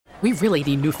We really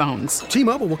need new phones.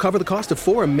 T-Mobile will cover the cost of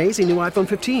 4 amazing new iPhone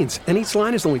 15s, and each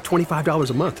line is only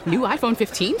 $25 a month. New iPhone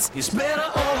 15s? It's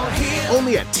better over here.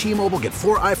 Only at T-Mobile, get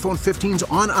 4 iPhone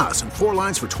 15s on us and 4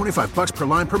 lines for $25 per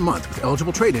line per month with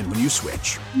eligible trade-in when you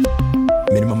switch.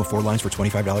 Minimum of 4 lines for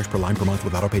 $25 per line per month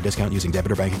with autopay discount using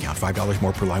debit or bank account. $5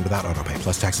 more per line without autopay,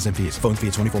 plus taxes and fees. Phone fee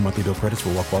at 24 monthly bill credits for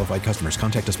well-qualified customers.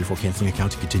 Contact us before canceling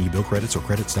account to continue bill credits or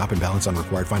credit stop and balance on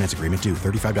required finance agreement due.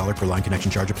 $35 per line connection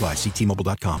charge applies. See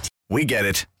T-Mobile.com. We get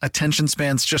it. Attention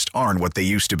spans just aren't what they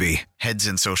used to be. Heads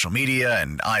in social media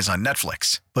and eyes on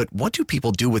Netflix. But what do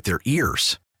people do with their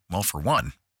ears? Well, for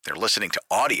one, they're listening to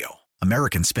audio.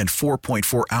 Americans spend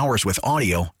 4.4 hours with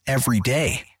audio every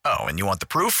day. Oh, and you want the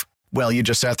proof? Well, you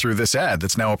just sat through this ad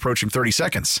that's now approaching 30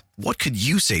 seconds. What could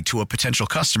you say to a potential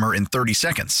customer in 30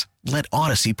 seconds? Let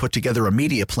Odyssey put together a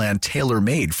media plan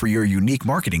tailor-made for your unique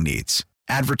marketing needs.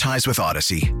 Advertise with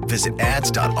Odyssey. Visit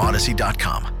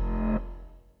ads.odyssey.com.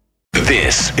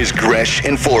 This is Gresh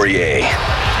and Fourier.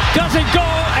 Doesn't go,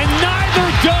 and neither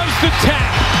does the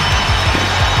tap.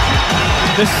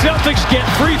 The Celtics get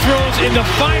free throws in the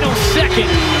final second,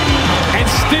 and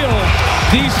still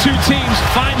these two teams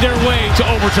find their way to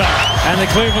overtime. And the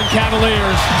Cleveland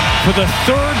Cavaliers, for the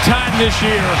third time this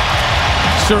year,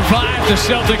 survived the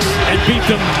Celtics and beat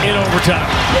them in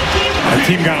overtime. The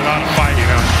team got a lot of fight,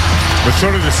 but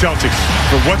so did the Celtics.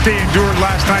 For what they endured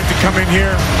last night to come in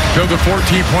here, build a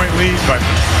 14-point lead, but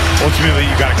ultimately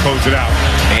you got to close it out.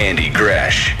 Andy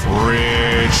Gresh.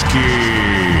 Risky.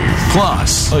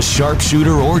 Plus, a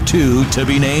sharpshooter or two to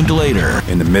be named later.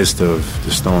 In the midst of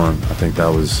the storm, I think that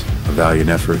was a valiant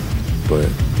effort, but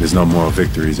there's no moral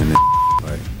victories in it.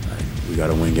 We got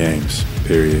to win games,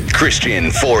 period.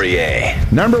 Christian Fourier.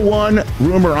 Number one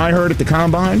rumor I heard at the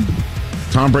Combine,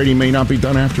 Tom Brady may not be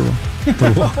done after all.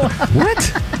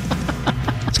 What?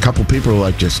 It's a couple people are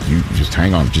like, just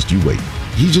hang on, just you wait.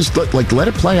 He just let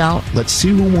it play out. Let's see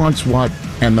who wants what.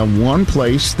 And the one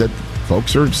place that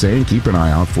folks are saying keep an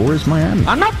eye out for is Miami.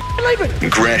 I'm not leaving.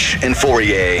 Gresh and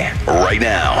Fourier right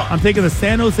now. I'm taking the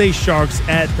San Jose Sharks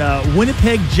at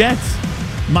Winnipeg Jets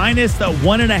minus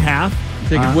 1.5.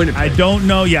 Winnipeg. I don't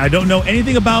know. Yeah, I don't know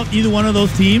anything about either one of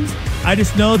those teams. I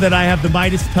just know that I have the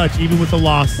Midas touch, even with the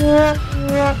loss. On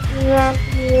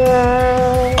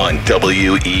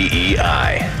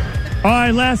WEEI. All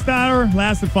right, last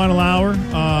and final hour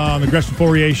on the Gresh and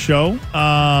Fourier show.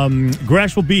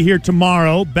 Gresh will be here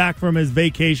tomorrow, back from his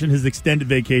vacation, his extended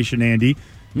vacation, Andy.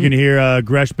 You're going to hear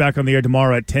Gresh back on the air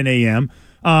tomorrow at 10 a.m.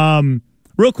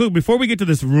 Real quick, before we get to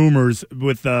this rumors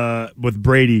with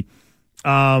Brady,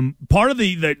 part of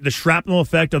the shrapnel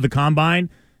effect of the Combine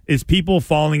is people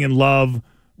falling in love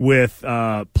with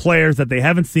players that they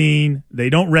haven't seen, they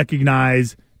don't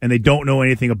recognize, and they don't know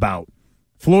anything about.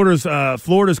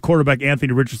 Florida's quarterback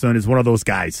Anthony Richardson is one of those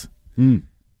guys.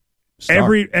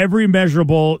 Every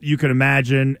measurable you can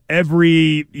imagine,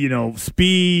 every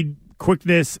speed,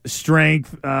 quickness,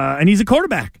 strength, and he's a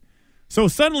quarterback. So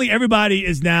suddenly everybody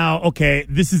is now, okay,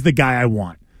 this is the guy I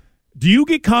want. Do you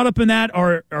get caught up in that,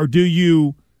 or do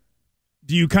you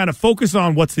kind of focus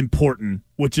on what's important,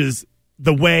 which is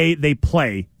the way they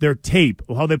play, their tape,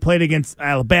 how they played against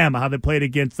Alabama, how they played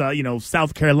against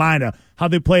South Carolina, how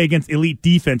they play against elite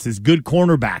defenses, good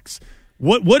cornerbacks.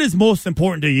 What is most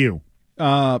important to you?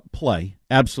 Play,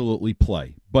 absolutely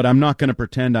play. But I'm not going to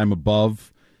pretend I'm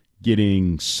above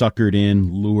getting suckered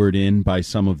in, lured in by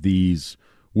some of these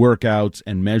workouts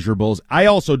and measurables. I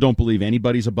also don't believe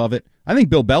anybody's above it. I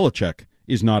think Bill Belichick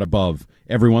is not above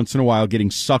every once in a while getting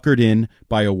suckered in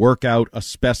by a workout, a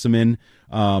specimen.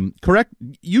 Correct?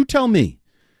 You tell me.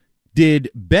 Did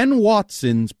Ben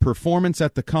Watson's performance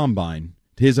at the Combine,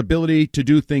 his ability to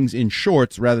do things in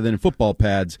shorts rather than in football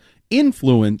pads,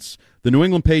 influence the New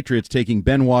England Patriots taking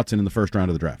Ben Watson in the first round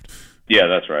of the draft? Yeah,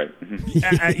 that's right.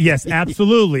 Yes,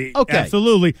 absolutely. Okay.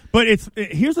 Absolutely. But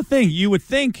here's the thing. You would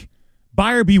think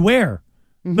buyer beware.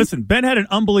 Mm-hmm. Listen, Ben had an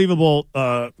unbelievable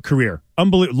career,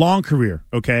 long career,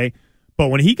 okay? But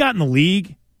when he got in the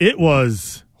league, it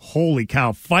was, holy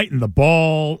cow, fighting the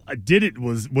ball.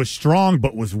 Was strong,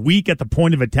 but was weak at the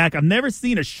point of attack. I've never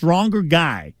seen a stronger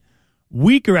guy,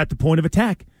 weaker at the point of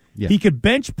attack. Yeah. He could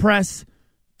bench press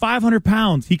 500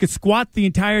 pounds. He could squat the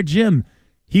entire gym.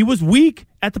 He was weak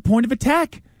at the point of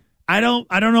attack. I don't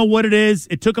know what it is.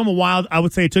 It took him a while. I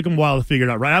would say it took him a while to figure it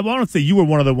out, right? I want to say you were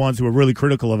one of the ones who were really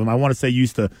critical of him. I want to say you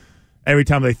used to, every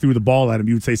time they threw the ball at him,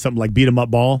 you would say something like beat him up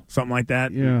ball, something like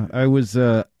that. Yeah, I was,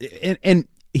 and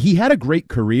he had a great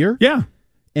career. Yeah.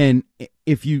 And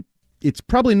it's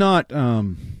probably not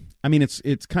I mean,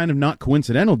 it's kind of not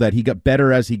coincidental that he got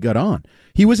better as he got on.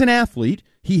 He was an athlete.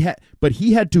 But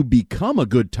he had to become a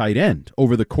good tight end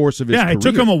over the course of his career. Yeah, it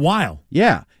took him a while.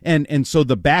 Yeah, and so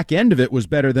the back end of it was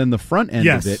better than the front end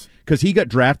of it because he got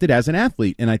drafted as an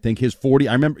athlete. And I think his 40,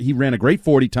 I remember he ran a great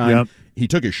 40 time. Yep. He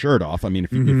took his shirt off. I mean,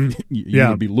 if you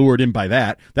would be lured in by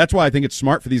that. That's why I think it's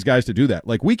smart for these guys to do that.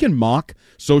 Like, we can mock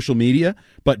social media,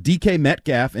 but DK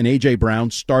Metcalf and A.J.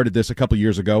 Brown started this a couple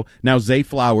years ago. Now Zay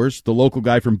Flowers, the local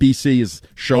guy from B.C., is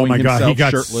showing himself he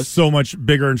got shirtless. So much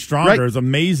bigger and stronger. Right. It's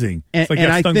amazing. It's like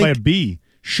getting stung by a bee.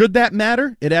 Should that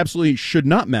matter? It absolutely should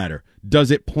not matter.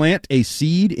 Does it plant a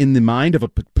seed in the mind of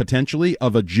potentially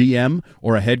of a GM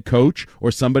or a head coach or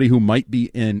somebody who might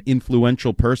be an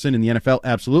influential person in the NFL?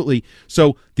 Absolutely.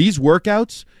 So these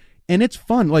workouts, and it's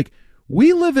fun. Like,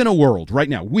 we live in a world right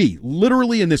now, we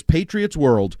literally in this Patriots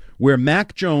world where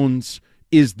Mac Jones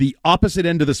is the opposite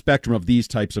end of the spectrum of these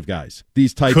types of guys.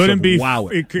 These types Couldn't of be, wow,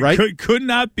 it right? Could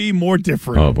not be more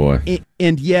different. Oh, boy.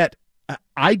 And yet,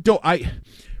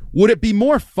 would it be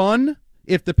more fun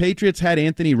if the Patriots had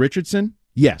Anthony Richardson?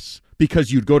 Yes,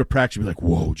 because you'd go to practice and be like,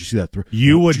 whoa, did you see that throw?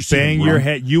 You would bang your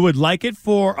head. You would like it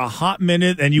for a hot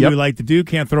minute, and you would like the dude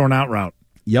can't throw an out route.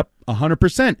 Yep,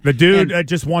 100%. The dude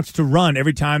just wants to run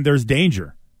every time there's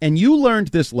danger. And you learned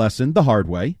this lesson the hard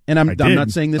way, and I'm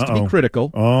not saying this to be critical,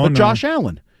 but Josh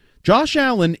Allen. Josh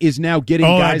Allen is now getting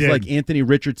guys like Anthony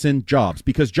Richardson jobs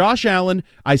because Josh Allen,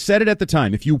 I said it at the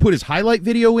time, if you put his highlight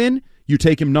video in, you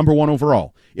take him number 1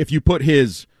 overall. If you put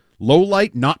his low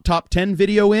light, not top 10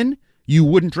 video in, you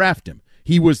wouldn't draft him.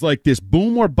 He was like this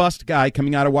boom or bust guy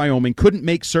coming out of Wyoming, couldn't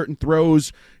make certain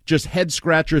throws, just head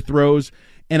scratcher throws.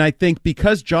 And I think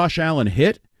because Josh Allen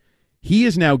hit, he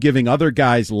is now giving other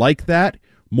guys like that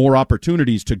more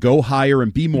opportunities to go higher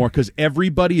and be more because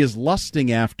everybody is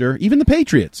lusting after, even the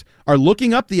Patriots are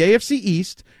looking up the AFC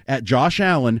East at Josh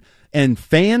Allen, and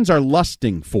fans are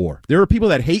lusting for. There are people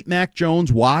that hate Mac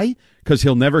Jones. Why? Because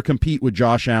he'll never compete with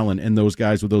Josh Allen and those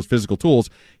guys with those physical tools.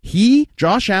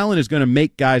 Josh Allen is going to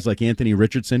make guys like Anthony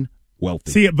Richardson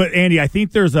wealthy. See, but Andy, I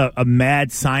think there's a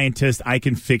mad scientist, I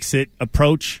can fix it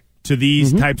approach to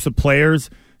these types of players.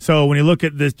 So when you look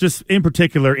at this, just in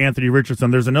particular, Anthony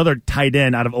Richardson, there's another tight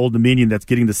end out of Old Dominion that's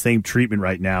getting the same treatment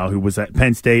right now, who was at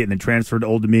Penn State and then transferred to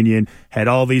Old Dominion, had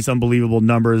all these unbelievable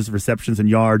numbers, receptions and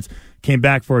yards, came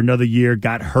back for another year,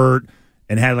 got hurt,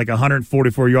 and had like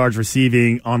 144 yards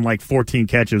receiving on like 14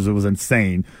 catches. It was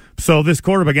insane. So this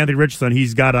quarterback, Anthony Richardson,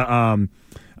 he's got a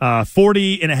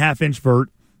 40.5-inch vert,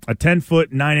 a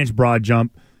 10-foot, 9-inch broad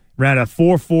jump, ran a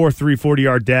 4.4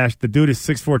 340-yard dash. The dude is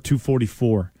 6'4",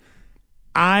 244.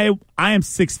 I am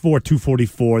 6'4",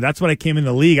 244. That's when I came in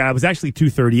the league. I was actually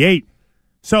 238.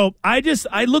 So I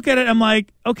look at it, I'm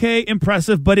like, okay,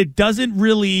 impressive, but it doesn't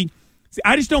really –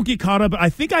 I just don't get caught up. I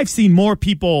think I've seen more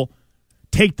people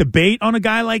take the bait on a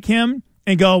guy like him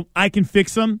and go, I can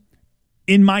fix him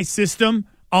in my system.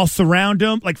 I'll surround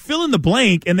him. Like, fill in the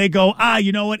blank, and they go,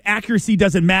 you know what, accuracy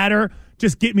doesn't matter.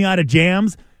 Just get me out of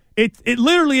jams. It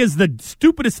literally is the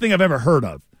stupidest thing I've ever heard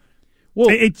of. Well,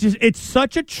 it's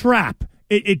such a trap.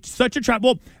 It's such a trap.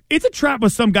 Well, it's a trap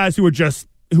with some guys who are just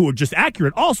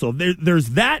accurate. Also,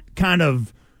 there's that kind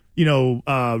of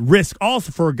risk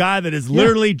also for a guy that is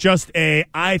literally just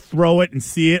I throw it and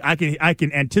see it. I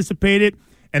can anticipate it,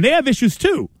 and they have issues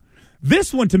too.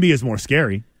 This one to me is more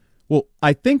scary. Well,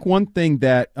 I think one thing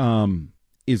that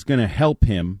is going to help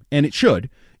him, and it should,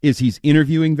 is he's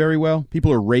interviewing very well.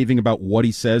 People are raving about what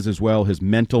he says as well, his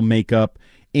mental makeup,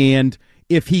 and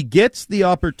if he gets the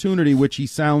opportunity, which he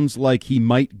sounds like he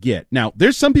might get. Now,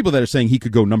 there's some people that are saying he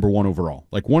could go number 1 overall.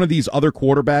 Like one of these other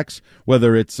quarterbacks,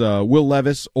 whether it's Will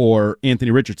Levis or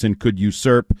Anthony Richardson, could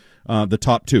usurp the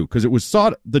top 2. Because it was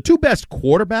the 2 best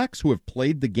quarterbacks who have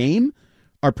played the game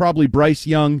are probably Bryce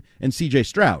Young and C.J.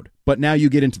 Stroud. But now you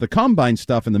get into the combine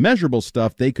stuff and the measurable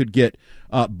stuff, they could get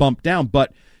bumped down.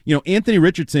 But, Anthony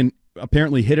Richardson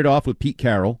apparently hit it off with Pete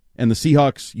Carroll. And the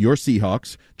Seahawks, your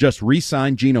Seahawks, just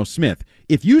re-signed Geno Smith.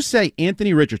 If you say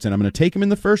Anthony Richardson, I'm going to take him in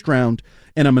the first round,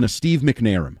 and I'm going to Steve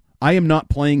McNair him. I am not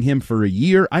playing him for a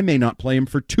year. I may not play him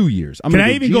for 2 years.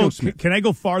 Can I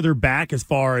go farther back as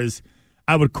far as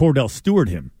I would Cordell Stewart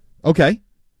him? Okay.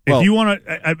 If you want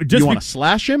to, you want to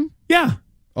slash him? Yeah,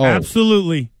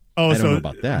 absolutely. I don't know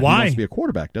about that. Why? He wants to be a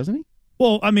quarterback, doesn't he?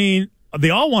 Well, I mean, they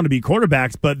all want to be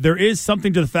quarterbacks, but there is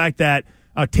something to the fact that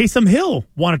Taysom Hill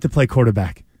wanted to play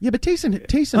quarterback. Yeah, but Taysom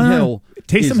Hill.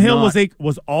 Taysom Hill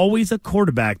was always a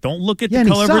quarterback. Don't look at the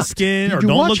color of his skin, or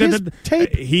don't look at the.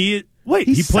 Tape? Wait,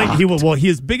 he played.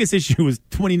 His biggest issue was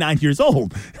 29 years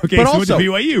old. Okay, but so also, he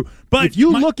went to BYU. But if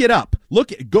you look it up,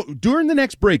 go during the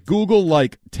next break. Google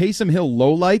like Taysom Hill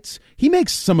lowlights. He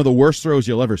makes some of the worst throws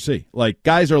you'll ever see. Like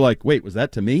guys are like, "Wait, was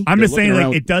that to me?" I'm just saying,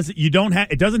 like it doesn't. You don't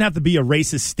have. It doesn't have to be a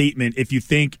racist statement if you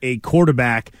think a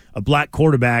black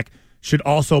quarterback, should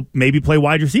also maybe play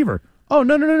wide receiver. Oh,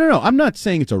 no. I'm not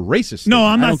saying it's a racist statement. No,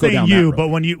 I'm not saying you,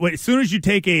 but as soon as you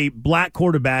take a black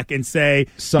quarterback and say,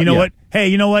 what? Hey,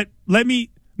 you know what?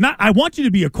 I want you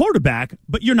to be a quarterback,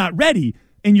 but you're not ready,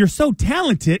 and you're so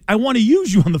talented, I want to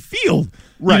use you on the field.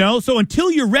 Right. So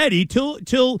until you're ready, till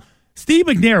Steve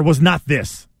McNair was not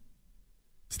this.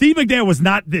 Steve McNair was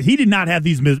not this. He did not have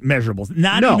these measurables.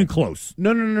 Not even close.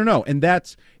 No. And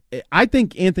I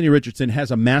think Anthony Richardson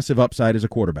has a massive upside as a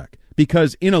quarterback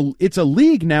because it's a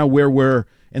league now where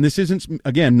and this isn't,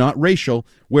 again, not racial,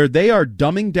 where they are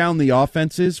dumbing down the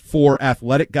offenses for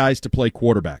athletic guys to play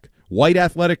quarterback. White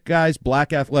athletic guys,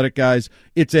 black athletic guys.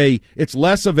 It's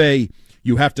less of a,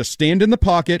 you have to stand in the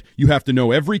pocket, you have to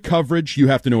know every coverage, you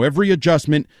have to know every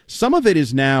adjustment. Some of it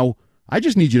is now, I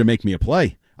just need you to make me a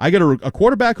play. I got a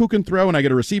quarterback who can throw, and I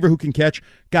got a receiver who can catch.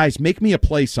 Guys, make me a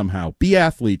play somehow. Be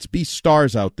athletes. Be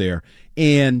stars out there.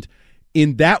 And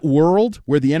in that world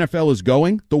where the NFL is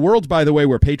going, the world, by the way,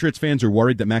 where Patriots fans are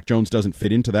worried that Mac Jones doesn't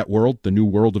fit into that world, the new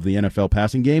world of the NFL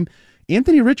passing game,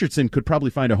 Anthony Richardson could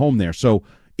probably find a home there. So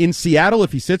in Seattle,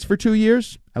 if he sits for 2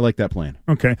 years, I like that plan.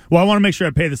 Okay. Well, I want to make sure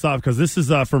I pay this off because this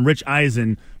is from Rich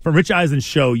Eisen, from Rich Eisen's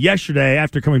show yesterday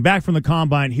after coming back from the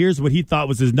Combine. Here's what he thought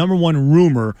was his number one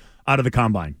rumor out of the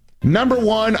Combine. Number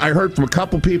one, I heard from a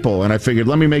couple people, and I figured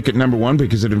let me make it number one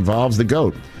because it involves the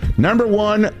GOAT. Number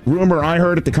one rumor I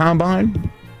heard at the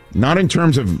Combine, not in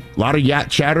terms of a lot of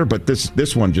chatter, but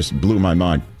this one just blew my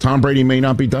mind. Tom Brady may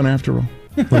not be done after all.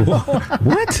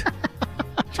 What?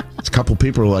 It's a couple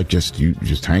people are like, just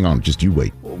hang on, just you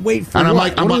wait. Wait for and I'm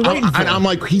what? I'm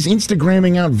like, he's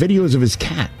Instagramming out videos of his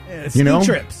cat. Ski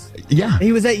trips. Yeah.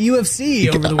 He was at UFC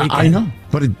over the weekend. I know,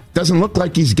 but it doesn't look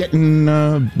like he's getting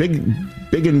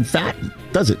big and fat,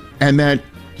 does it? And that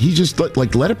he just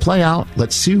let it play out.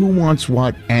 Let's see who wants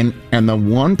what. And the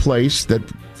one place that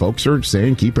folks are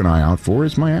saying keep an eye out for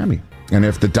is Miami. And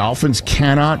if the Dolphins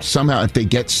cannot somehow, if they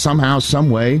get somehow, some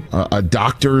way, a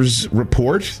doctor's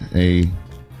report, a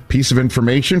piece of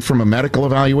information from a medical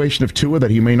evaluation of Tua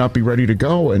that he may not be ready to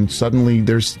go, and suddenly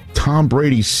there's Tom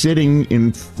Brady sitting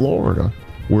in Florida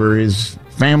where his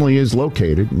family is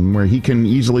located and where he can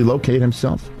easily locate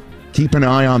himself. Keep an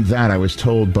eye on that, I was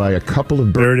told by a couple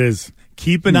of birds. There it is.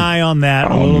 Keep an eye on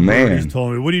that. Oh, man.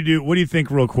 Told me. What do you do? What do you think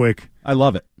real quick? I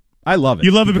love it.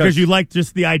 You love it because you like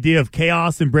just the idea of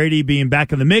chaos and Brady being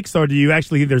back in the mix, or do you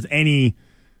actually think there's any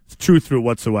truth through it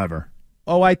whatsoever?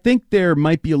 Oh, I think there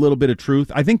might be a little bit of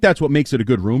truth. I think that's what makes it a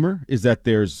good rumor, is that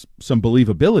there's some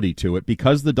believability to it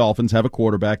because the Dolphins have a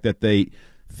quarterback that they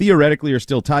theoretically are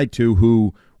still tied to,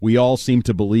 who we all seem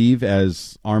to believe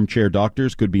as armchair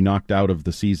doctors could be knocked out of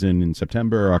the season in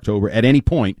September or October at any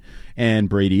point. And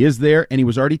Brady is there, and he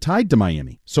was already tied to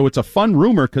Miami. So it's a fun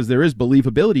rumor because there is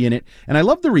believability in it. And I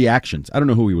love the reactions. I don't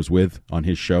know who he was with on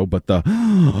his show, but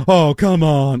oh, come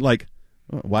on. Like,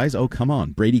 why is, oh, come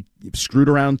on. Brady screwed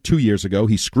around 2 years ago.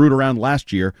 He screwed around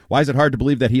last year. Why is it hard to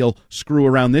believe that he'll screw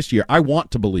around this year? I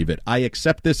want to believe it. I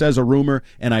accept this as a rumor,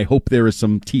 and I hope there is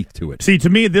some teeth to it. See, to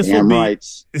me, this will be...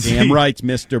 Damn right,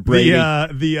 Mr. Brady.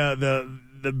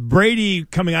 The Brady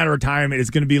coming out of retirement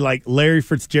is going to be like Larry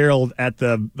Fitzgerald at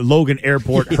the Logan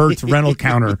Airport Hertz rental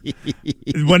counter.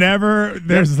 Whenever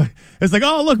there's it's like,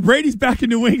 oh, look, Brady's back in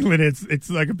New England. It's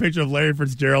like a picture of Larry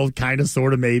Fitzgerald, kind of,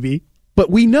 sort of, maybe. But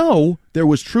we know there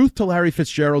was truth to Larry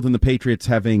Fitzgerald and the Patriots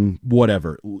having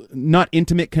whatever, not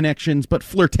intimate connections, but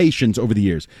flirtations over the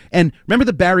years. And remember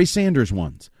the Barry Sanders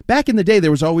ones? Back in the day,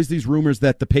 there was always these rumors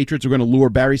that the Patriots were going to lure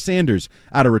Barry Sanders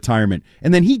out of retirement.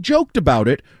 And then he joked about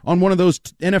it on one of those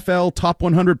NFL top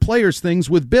 100 players things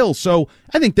with Bill. So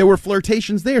I think there were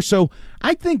flirtations there. So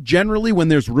I think generally when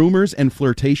there's rumors and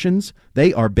flirtations,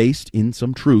 they are based in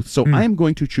some truth. So I am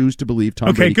going to choose to believe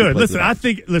Tom Brady. Okay, good. Listen,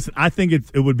 I think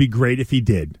it would be great if he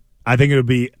did. I think it would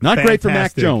be not fantastic. Great for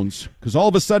Mac Jones, because all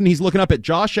of a sudden he's looking up at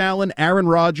Josh Allen, Aaron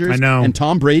Rodgers, and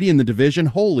Tom Brady in the division.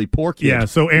 Holy poor kid. Yeah,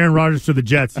 so Aaron Rodgers to the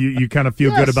Jets. You kind of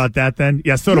feel good about that then?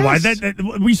 Yeah, so do I.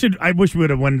 I wish we would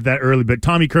have won that early, but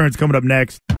Tommy Curran's coming up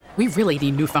next. We really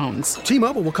need new phones.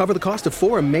 T-Mobile will cover the cost of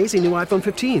 4 amazing new iPhone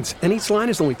 15s, and each line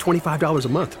is only $25 a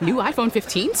month. New iPhone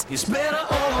 15s? It's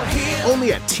better over here.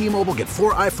 Only at T-Mobile, get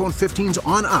 4 iPhone 15s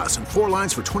on us and 4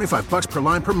 lines for $25 per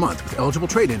line per month with eligible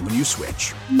trade-in when you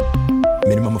switch.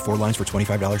 Minimum of 4 lines for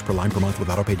 $25 per line per month with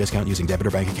autopay discount using debit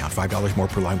or bank account. $5 more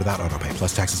per line without autopay,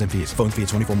 plus taxes and fees. Phone fee at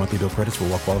 24 monthly bill credits for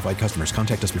well-qualified customers.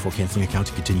 Contact us before canceling account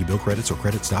to continue bill credits or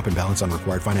credit stop and balance on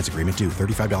required finance agreement due.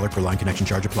 $35 per line connection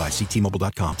charge applies. See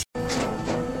T-Mobile.com.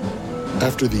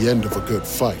 After the end of a good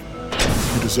fight,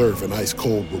 you deserve an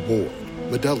ice-cold reward.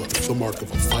 Modelo, the mark of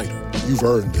a fighter. You've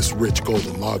earned this rich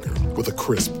golden lager with a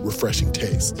crisp, refreshing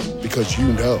taste. Because you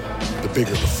know, the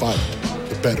bigger the fight,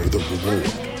 the better the reward.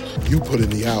 You put in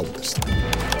the hours,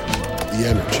 the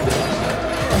energy,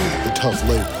 the tough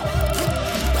labor.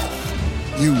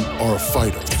 You are a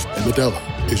fighter, and Modelo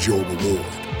is your reward.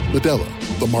 Modelo,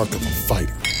 the mark of a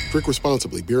fighter. Drink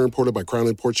responsibly. Beer imported by Crown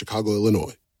Imports, Chicago,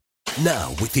 Illinois. Now,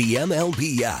 with the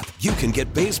MLB app, you can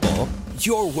get baseball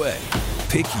your way.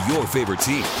 Pick your favorite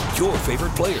team, your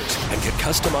favorite players, and get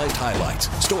customized highlights,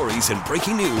 stories, and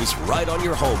breaking news right on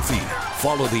your home feed.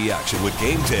 Follow the action with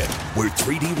Game 10, where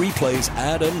 3D replays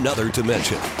add another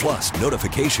dimension. Plus,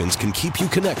 notifications can keep you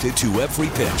connected to every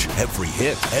pitch, every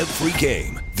hit, every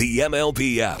game. The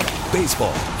MLB app.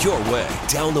 Baseball your way.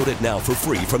 Download it now for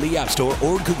free from the App Store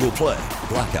or Google Play.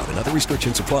 Blackout and other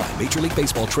restrictions apply. Major League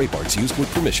Baseball trademarks used with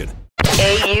permission.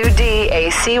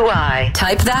 AUDACY.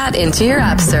 Type that into your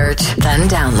app search, then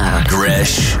download.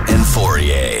 Gresh and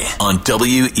Fourier on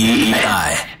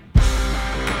WEEI.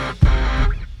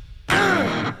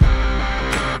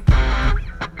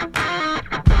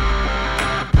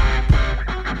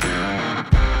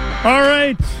 All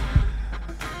right.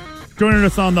 Joining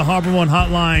us on the Harbor One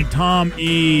Hotline, Tom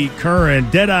E. Curran,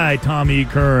 Deadeye Tom E.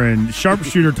 Curran,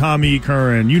 Sharpshooter Tom E.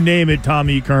 Curran, you name it, Tom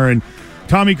E. Curran.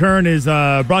 Tommy Curran is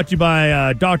brought to you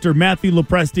by Dr. Matthew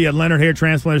Lopresti at Leonard Hair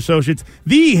Transplant Associates,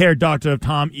 the hair doctor of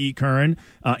Tom E. Curran,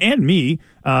 and me.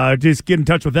 Just get in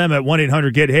touch with them at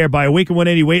 1-800-GET-HAIR. By Awaken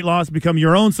 180 Weight Loss, become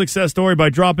your own success story by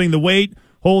dropping the weight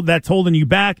that's holding you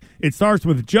back. It starts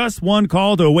with just one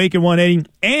call to Awaken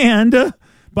 180 and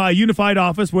by Unified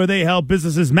Office, where they help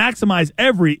businesses maximize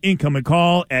every incoming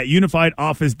call at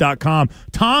unifiedoffice.com.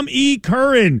 Tom E.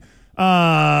 Curran.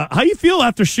 How you feel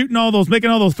after making all those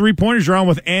 3-pointers you're on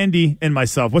with Andy and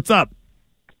myself? What's up?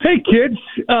 Hey, kids.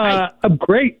 I'm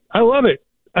great. I love it.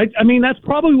 I mean, that's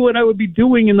probably what I would be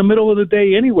doing in the middle of the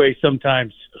day anyway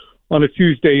sometimes on a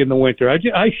Tuesday in the winter.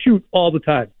 I shoot all the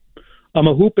time. I'm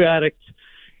a hoop addict,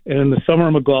 and in the summer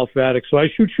I'm a golf addict, so I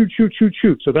shoot.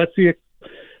 So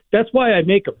that's why I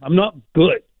make them. I'm not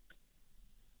good.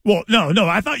 Well, no.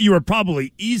 I thought you were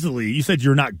probably easily. You said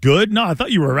you're not good. No, I thought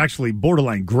you were actually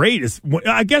borderline great.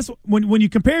 I guess when you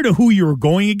compare to who you were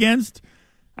going against,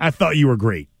 I thought you were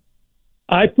great.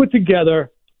 I put together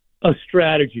a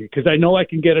strategy because I know I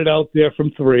can get it out there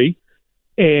from 3.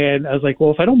 And I was like,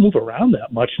 well, if I don't move around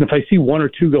that much, and if I see 1 or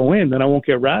 2 go in, then I won't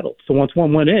get rattled. So once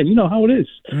 1 went in, you know how it is.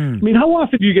 I mean, how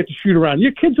often do you get to shoot around?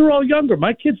 Your kids are all younger.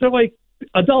 My kids are like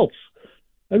adults.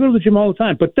 I go to the gym all the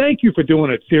time, but thank you for doing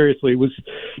it. Seriously, it was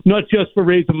not just for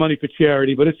raising money for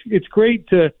charity, but it's great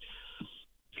to.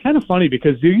 It's kind of funny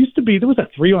because there was a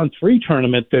 3-on-3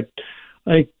 tournament that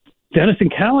Dennis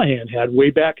and Callahan had way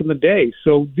back in the day.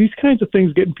 So these kinds of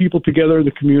things, getting people together in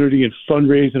the community and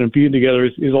fundraising and being together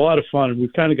is a lot of fun, and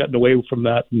we've kind of gotten away from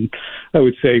that. And I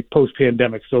would say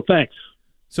post-pandemic. So thanks.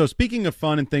 So speaking of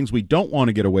fun and things we don't want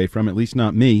to get away from, at least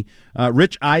not me,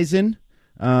 Rich Eisen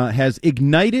has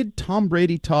ignited Tom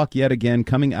Brady talk yet again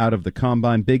coming out of the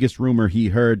Combine. Biggest rumor he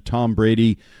heard, Tom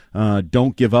Brady,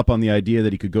 don't give up on the idea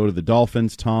that he could go to the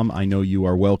Dolphins. Tom, I know you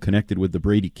are well connected with the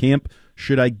Brady camp.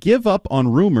 Should I give up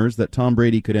on rumors that Tom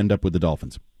Brady could end up with the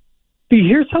Dolphins? See,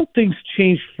 here's how things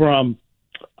changed from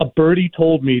a birdie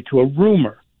told me to a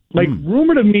rumor. Like,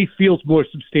 rumor to me feels more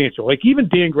substantial. Like, even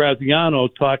Dan Graziano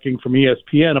talking from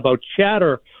ESPN about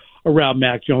chatter around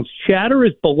Mac Jones. Chatter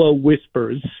is below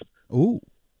whispers. Ooh.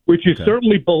 Which is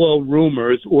certainly below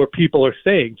rumors or people are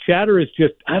saying. Chatter is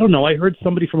just, I don't know, I heard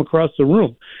somebody from across the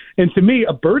room. And to me,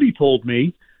 a birdie told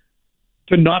me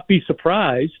to not be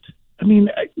surprised. I mean,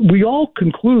 we all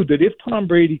conclude that if Tom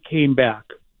Brady came back,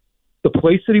 the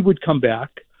place that he would come back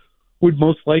would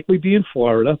most likely be in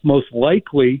Florida, most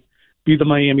likely be the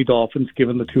Miami Dolphins,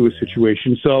 given the Tua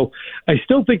situation. So I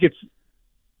still think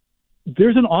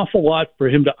there's an awful lot for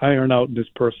him to iron out in his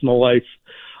personal life.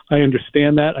 I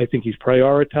understand that. I think he's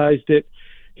prioritized it.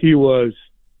 He was,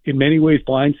 in many ways,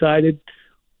 blindsided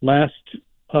last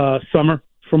summer,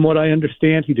 from what I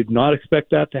understand. He did not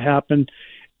expect that to happen.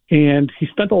 And he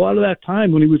spent a lot of that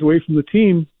time when he was away from the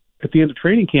team at the end of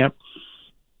training camp,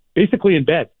 basically in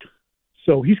bed.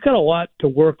 So he's got a lot to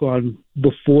work on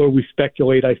before we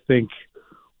speculate, I think,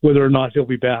 whether or not he'll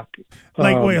be back.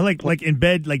 Like in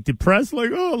bed, like depressed,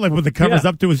 like with the covers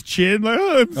up to his chin, like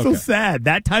I'm so sad.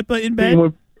 That type of in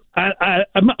bed.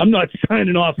 I'm not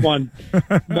signing off on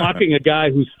mocking a guy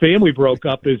whose family broke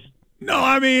up as. No,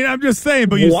 I mean, I'm just saying,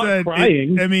 but you said,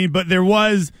 crying. But there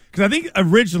was, because I think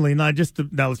originally, now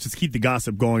let's just keep the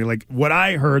gossip going. Like what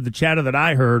I heard, the chatter that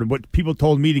I heard, what people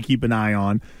told me to keep an eye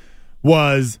on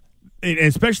was,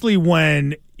 especially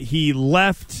when he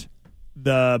left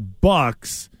the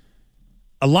Bucks,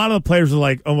 a lot of the players were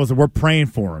like, almost, we're praying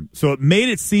for him. So it made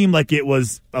it seem like it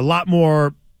was a lot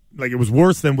more, like it was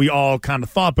worse than we all kind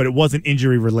of thought, but it wasn't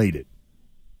injury related.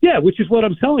 Yeah, which is what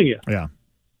I'm telling you. Yeah.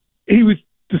 He was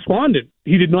despondent.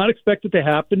 He did not expect it to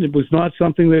happen. It was not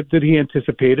something that he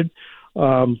anticipated.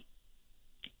 And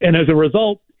as a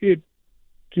result, it,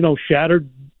 shattered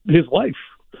his life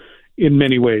in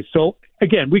many ways. So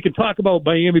again, we can talk about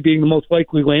Miami being the most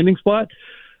likely landing spot,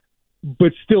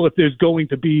 but still, if there's going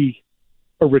to be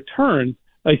a return,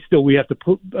 I think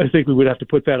we would have to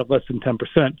put that at less than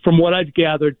 10%. From what I've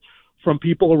gathered from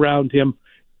people around him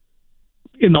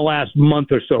in the last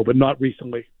month or so, but not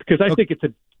recently, because I think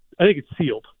it's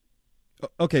sealed.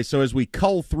 Okay, so as we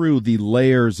cull through the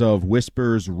layers of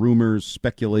whispers, rumors,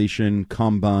 speculation,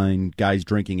 combine, guys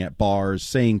drinking at bars,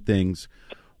 saying things,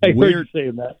 I heard you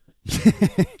saying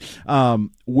that.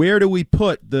 Where do we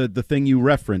put the thing you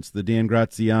referenced, the Dan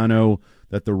Graziano,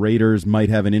 that the Raiders might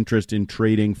have an interest in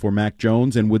trading for Mac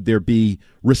Jones, and would there be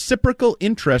reciprocal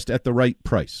interest at the right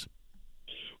price?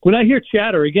 When I hear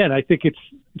chatter, again, I think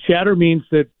chatter means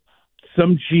that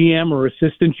some GM or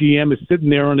assistant GM is sitting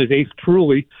there on his eighth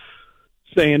truly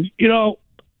saying,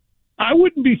 I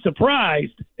wouldn't be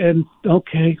surprised. And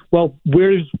okay, well,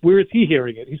 where is he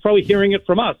hearing it? He's probably hearing it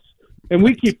from us. And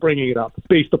we keep bringing it up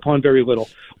based upon very little.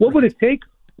 What would it take?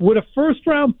 Would a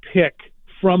first-round pick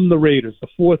from the Raiders, the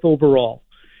fourth overall,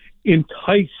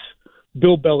 entice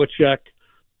Bill Belichick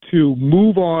to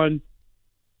move on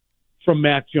from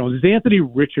Mac Jones? Is Anthony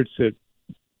Richardson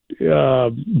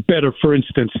better, for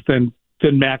instance, than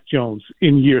Mac Jones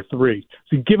in year 3?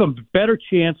 So give him a better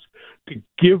chance to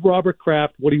give Robert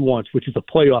Kraft what he wants, which is a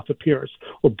playoff appearance,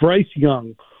 or Bryce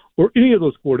Young, or any of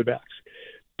those quarterbacks.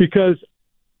 Because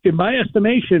in my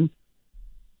estimation,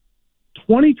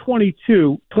 2020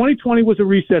 was a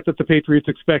reset that the Patriots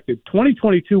expected.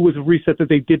 2022 was a reset that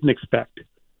they didn't expect.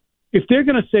 If they're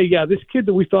going to say, yeah, this kid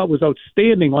that we thought was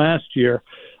outstanding last year,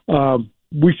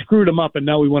 we screwed him up and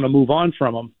now we want to move on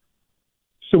from him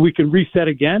so we can reset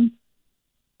again,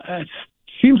 it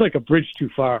seems like a bridge too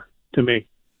far to me.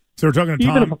 So we're talking to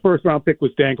Tom. Even if a first-round pick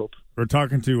was dangled. We're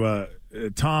talking to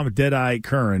Tom Deadeye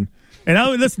Curran.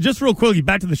 And listen, just real quickly,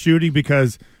 back to the shooting,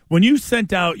 because when you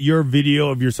sent out your video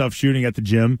of yourself shooting at the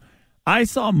gym, I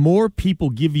saw more people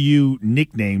give you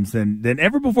nicknames than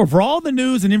ever before. For all the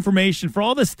news and information, for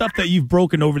all the stuff that you've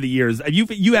broken over the years,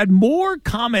 you had more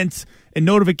comments and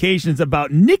notifications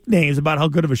about nicknames about how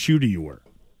good of a shooter you were.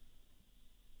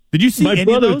 Did you see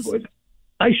any of those?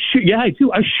 I shoot. Yeah, I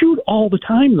do. I shoot all the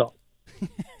time, though.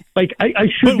 Like I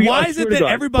should. But why is it that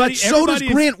everybody? But so does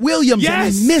Grant Williams,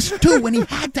 yes, and he missed too when he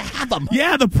had to have them.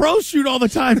 Yeah, the pros shoot all the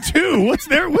time too. What's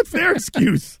their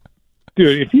excuse?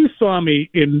 Dude, if you saw me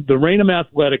in the Raynham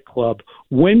Athletic Club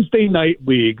Wednesday night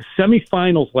league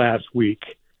semifinals last week,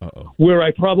 where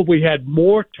I probably had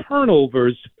more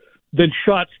turnovers than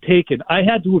shots taken, I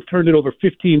had to have turned it over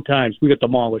 15 times. We got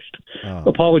demolished.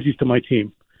 Apologies to my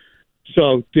team.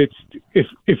 So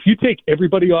if you take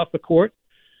everybody off the court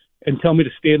and tell me to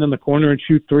stand in the corner and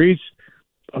shoot threes,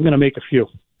 I'm going to make a few.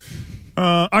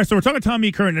 All right, so we're talking to Tom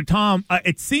E. Curran. And Tom,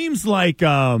 it seems like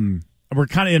we're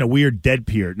kind of in a weird dead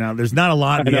period. Now, there's not a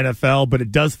lot in the NFL, but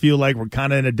it does feel like we're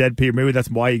kind of in a dead period. Maybe that's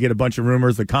why you get a bunch of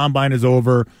rumors. The combine is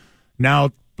over.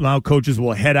 Now coaches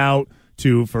will head out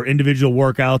for individual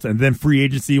workouts, and then free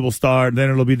agency will start, and then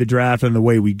it'll be the draft and the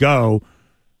way we go.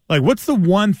 Like, what's the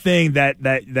one thing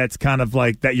that's kind of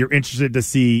like that you're interested to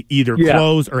see either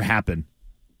close or happen?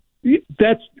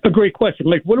 That's a great question.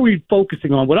 Like, what are we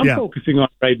focusing on? What I'm focusing on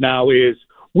right now is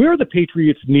where are the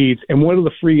Patriots' needs and what are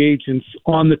the free agents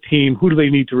on the team? Who do they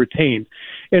need to retain?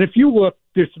 And if you look,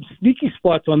 there's some sneaky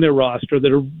spots on their roster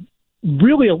that are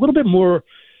really a little bit more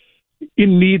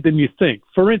in need than you think.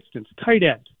 For instance, tight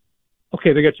end.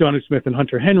 Okay, they got Jonnu Smith and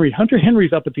Hunter Henry. Hunter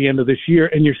Henry's up at the end of this year,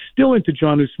 and you're still into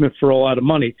Jonnu Smith for a lot of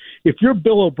money. If you're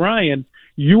Bill O'Brien,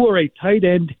 you are a tight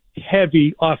end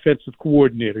heavy offensive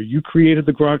coordinator. You created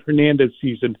the Gronk Hernandez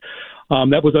season.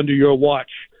 That was under your watch.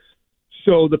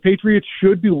 So the Patriots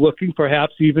should be looking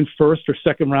perhaps even first or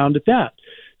second round at that.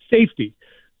 Safety.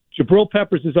 Jabril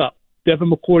Peppers is up.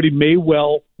 Devin McCourty may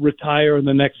well retire in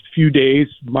the next few days.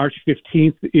 March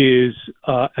 15th is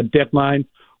a deadline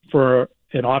for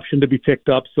an option to be picked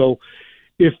up. So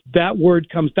if that word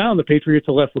comes down, the Patriots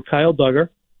are left with Kyle Duggar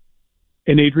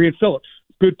and Adrian Phillips.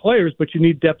 good players, but you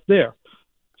need depth there.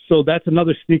 So that's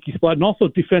another sneaky spot. And also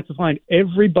defensive line.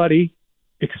 Everybody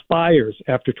expires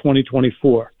after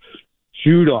 2024.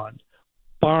 Judon,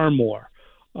 Barmore,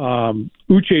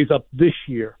 Uche's up this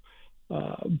year,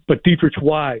 but Dietrich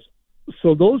Wise.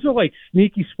 So those are like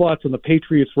sneaky spots on the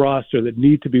Patriots roster that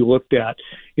need to be looked at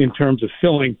in terms of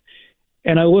filling.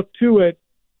 And I look too at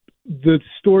the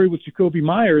story with Jakobi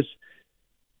Meyers.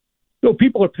 So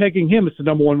people are pegging him as the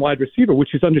number one wide receiver,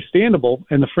 which is understandable.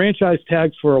 And the franchise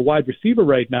tag for a wide receiver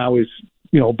right now is,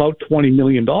 about $20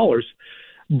 million.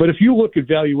 But if you look at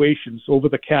valuations over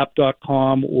the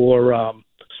cap.com or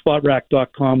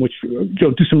spotrac.com, which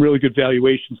do some really good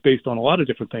valuations based on a lot of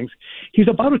different things, he's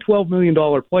about a $12 million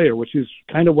player, which is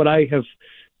kind of what I have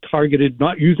targeted,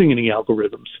 not using any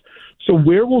algorithms. So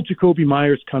where will Jakobi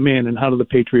Meyers come in, and how do the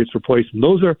Patriots replace him?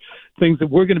 Those are things that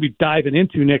we're going to be diving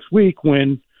into next week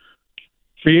when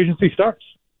free agency starts.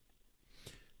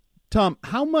 Tom,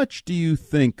 how much do you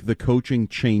think the coaching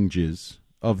changes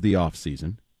of the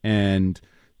offseason? And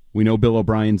we know Bill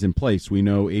O'Brien's in place. We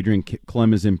know Adrian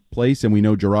Clem is in place, and we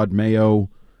know Gerard Mayo.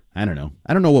 I don't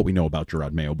know what we know about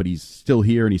Gerard Mayo, but he's still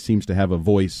here, and he seems to have a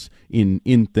voice in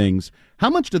things. How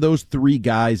much do those three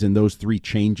guys and those three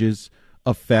changes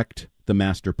affect the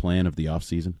master plan of the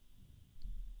offseason?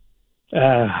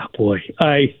 Boy.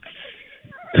 I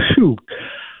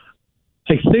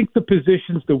think the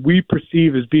positions that we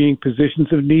perceive as being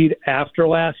positions of need after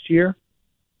last year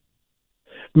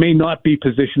may not be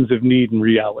positions of need in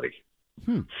reality.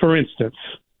 For instance,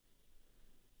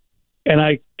 and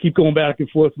I keep going back and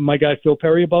forth with my guy Phil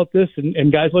Perry about this,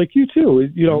 and guys like you too.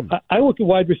 I look at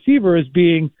wide receiver as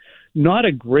being not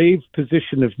a grave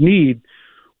position of need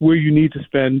where you need to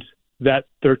spend that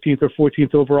 13th or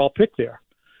 14th overall pick there.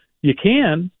 You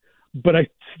can, but I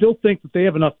still think that they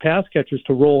have enough pass catchers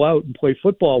to roll out and play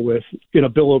football with in a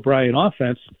Bill O'Brien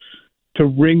offense to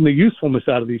wring the usefulness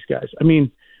out of these guys. I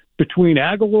mean, between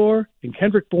Aguilar and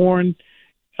Kendrick Bourne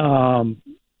and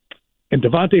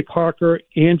Devontae Parker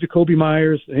and Jakobi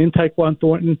Meyers and Tyquan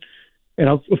Thornton, and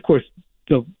of course,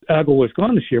 Aguilar is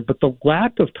gone this year, but the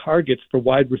lack of targets for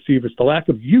wide receivers, the lack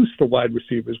of use for wide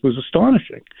receivers was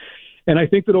astonishing. And I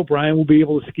think that O'Brien will be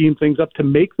able to scheme things up to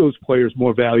make those players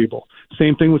more valuable.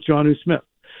 Same thing with Jonnu Smith.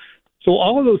 So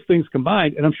all of those things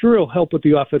combined, and I'm sure it'll help with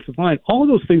the offensive line, all of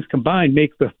those things combined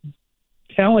make the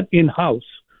talent in-house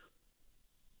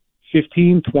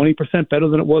 15, 20% better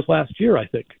than it was last year, I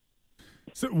think.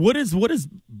 So what is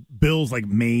Bill's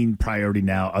main priority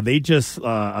now? Are they just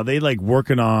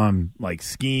working on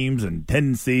schemes and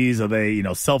tendencies? Are they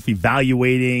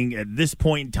self-evaluating at this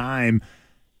point in time?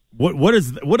 What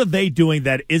are they doing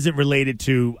that isn't related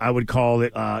to, I would call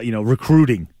it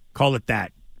recruiting? Call it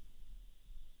that.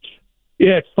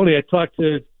 Yeah, it's funny. I talked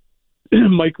to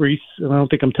Mike Reese, and I don't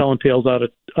think I'm telling tales out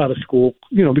of school,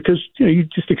 because you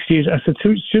just exchange. I said,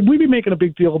 should we be making a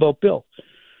big deal about Bill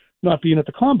not being at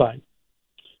the combine?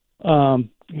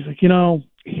 He's like, he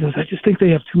goes, I just think they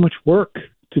have too much work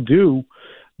to do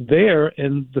there,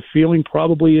 and the feeling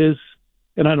probably is,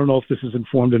 and I don't know if this is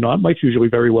informed or not. Mike's usually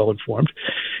very well informed.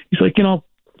 He's like,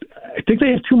 I think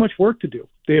they have too much work to do.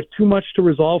 They have too much to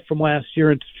resolve from last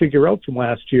year and to figure out from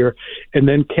last year, and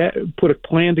then put a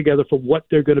plan together for what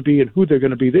they're going to be and who they're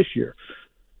going to be this year.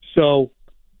 So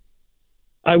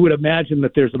I would imagine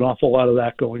that there's an awful lot of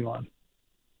that going on.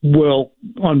 Well,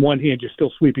 on one hand, you're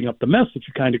still sweeping up the mess that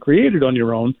you kind of created on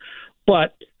your own,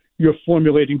 but you're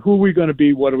formulating who are we going to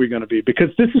be, what are we going to be? Because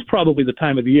this is probably the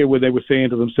time of the year where they were saying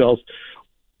to themselves,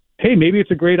 hey, maybe it's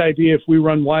a great idea if we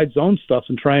run wide zone stuff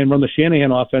and try and run the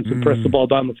Shanahan offense and press the ball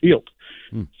down the field.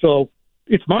 So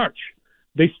it's March.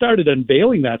 They started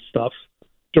unveiling that stuff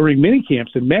during mini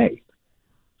camps in May.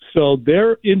 So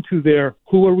they're into their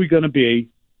who are we going to be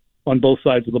on both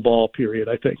sides of the ball period,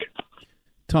 I think.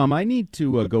 Tom, I need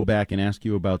to go back and ask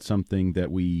you about something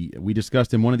that we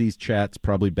discussed in one of these chats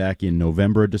probably back in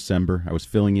November or December. I was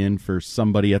filling in for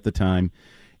somebody at the time,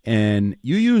 and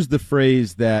you used the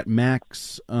phrase that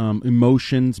Mac's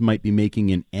emotions might be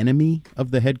making an enemy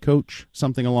of the head coach,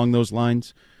 something along those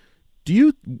lines.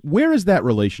 Where is that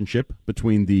relationship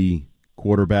between the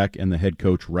quarterback and the head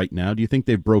coach right now? Do you think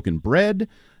they've broken bread?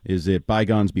 Is it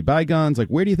bygones be bygones?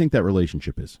 Where do you think that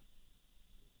relationship is?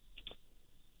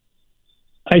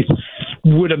 I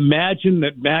would imagine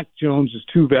that Mac Jones is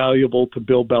too valuable to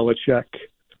Bill Belichick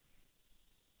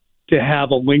to have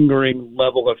a lingering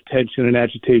level of tension and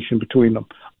agitation between them.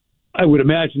 I would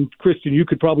imagine, Christian, you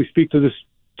could probably speak to this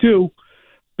too.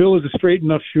 Bill is a straight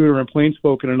enough shooter and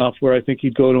plain-spoken enough where I think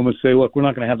he'd go to him and say, look, we're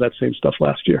not going to have that same stuff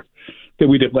that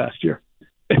we did last year.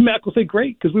 And Mac will say,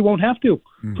 great, because we won't have to.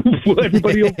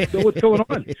 Everybody will know what's going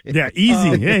on. Yeah,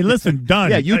 easy. Hey, listen, done.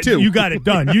 Yeah, you too. You got it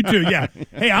done. You too. Yeah.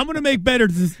 Hey, I'm gonna make better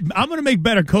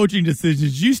coaching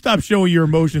decisions. You stop showing your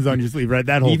emotions on your sleeve, right?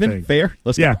 That whole Even thing. fair.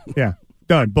 Let's yeah, go. yeah.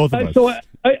 Done. Both of us. So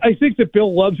I think that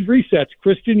Bill loves resets.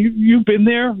 Christian, you've been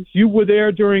there. You were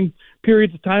there during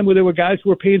periods of time where there were guys who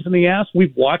were pains in the ass.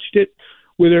 We've watched it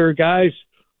where there are guys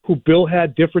who Bill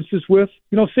had differences with.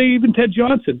 Say even Ted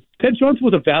Johnson. Ted Johnson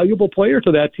was a valuable player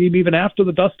to that team even after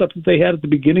the dust-up that they had at the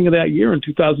beginning of that year in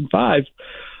 2005,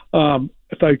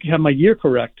 if I have my year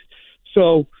correct.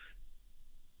 So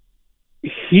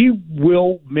he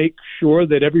will make sure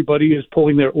that everybody is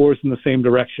pulling their oars in the same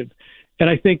direction. And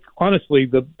I think, honestly,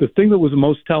 the thing that was the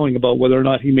most telling about whether or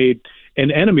not he made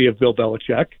an enemy of Bill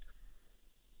Belichick,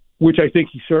 which I think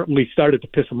he certainly started to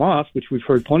piss him off, which we've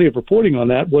heard plenty of reporting on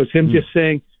that, was him just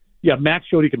saying, yeah, Mac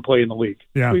showed he can play in the league.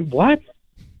 Yeah. I mean, what?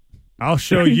 I'll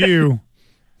show you.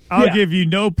 I'll give you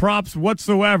no props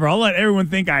whatsoever. I'll let everyone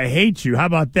think I hate you. How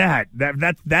about that?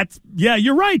 That's yeah,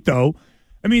 you're right, though.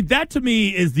 I mean, that to me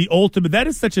is the ultimate. That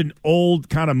is such an old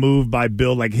kind of move by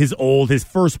Bill, like his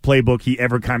first playbook he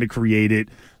ever kind of created.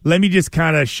 Let me just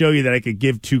kind of show you that I could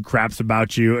give two craps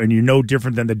about you, and you're no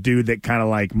different than the dude that kind of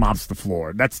like mops the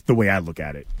floor. That's the way I look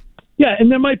at it. Yeah,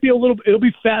 and there might be it'll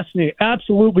be fascinating,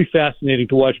 absolutely fascinating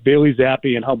to watch Bailey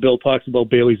Zappi and how Bill talks about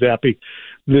Bailey Zappi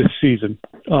this season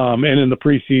and in the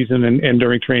preseason and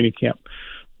during training camp.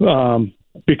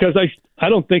 Because I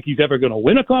don't think he's ever going to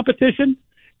win a competition.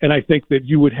 And I think that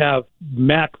you would have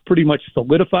Mac pretty much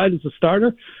solidified as a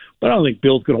starter, but I don't think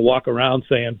Bill's going to walk around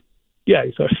saying, yeah,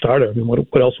 he's our starter. I mean,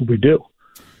 what else would we do?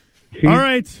 All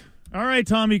right,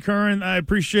 Tommy Curran, I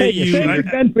appreciate you. Thanks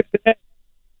again for today.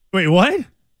 Wait, what?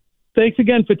 Thanks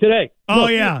again for today. Oh,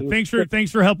 yeah. Thanks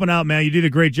for helping out, man. You did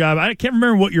a great job. I can't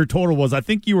remember what your total was. I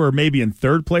think you were maybe in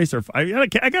third place. I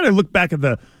got to look back at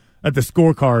the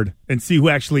scorecard and see who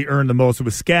actually earned the most. It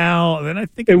was Scal, and then I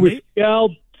think it was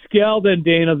Scal, then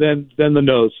Dana, then the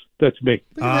nose. That's me.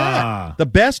 The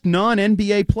best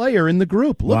non-NBA player in the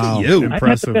group. Look at you. Impressive. I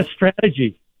had the best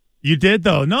strategy. You did,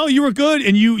 though. No, you were good,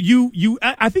 and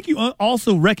I think you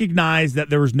also recognized that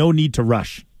there was no need to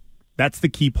rush. That's the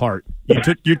key part. You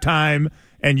took your time,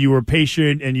 and you were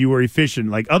patient, and you were efficient.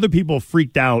 Like, other people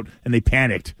freaked out, and they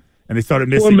panicked, and they started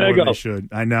missing more than they should.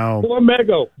 I know. Poor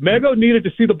Mego. Mego needed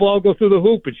to see the ball go through the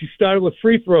hoop, and she started with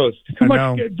free throws. Too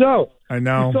much dough. I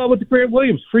know. You saw with the Grant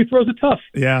Williams. Free throws are tough.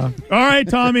 Yeah. All right,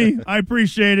 Tommy. I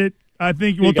appreciate it. I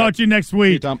think we'll talk to you next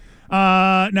week.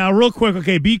 Now, real quick,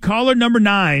 okay, be caller number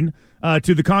 9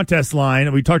 to the contest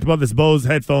line. We talked about this Bose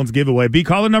headphones giveaway. Be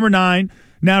caller number 9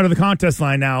 now to the contest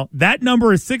line now. That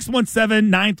number is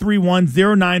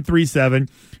 617-931-0937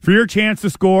 for your chance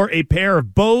to score a pair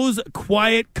of Bose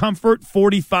Quiet Comfort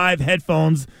 45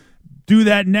 headphones. Do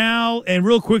that now and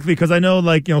real quickly, because I know,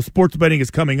 sports betting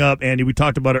is coming up, Andy. We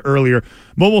talked about it earlier.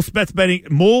 Mobile sports betting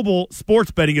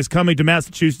is coming to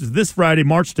Massachusetts this Friday,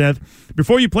 March 10th.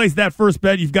 Before you place that first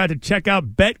bet, you've got to check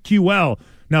out BetQL.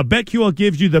 Now, BetQL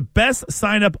gives you the best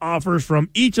sign-up offers from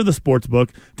each of the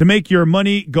sportsbook to make your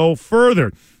money go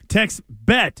further. Text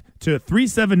BET to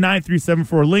 37937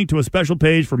 for a link to a special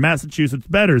page for Massachusetts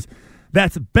bettors.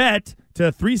 That's BET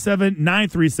to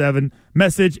 37937.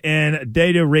 Message and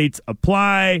data rates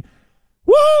apply.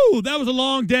 Woo! That was a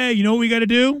long day. You know what we got to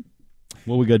do?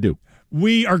 What we got to do?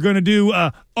 We are going to do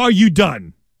Are You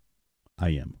Done? I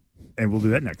am. And we'll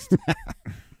do that next.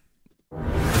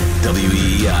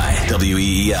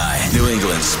 WEEI, New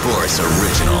England Sports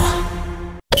Original.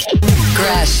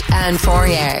 Gresh and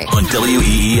Fourier On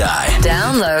WEEI.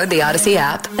 Download the Odyssey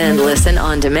app and listen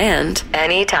on demand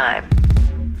anytime.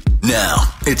 Now,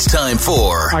 it's time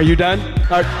for... Are you done?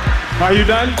 Are you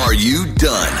done? Are you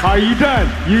done? Are you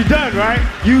done? You done, right?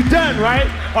 You done, right?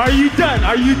 Are you done?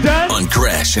 Are you done? On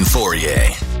Gresh and Fourier.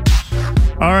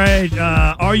 All right,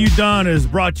 Are You Done is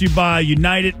brought to you by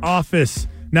United Office.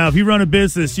 Now, if you run a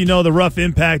business, you know the rough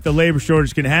impact the labor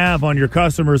shortage can have on your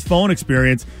customers' phone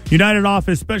experience. United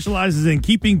Office specializes in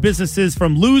keeping businesses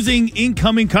from losing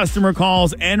incoming customer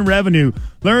calls and revenue.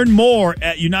 Learn more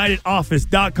at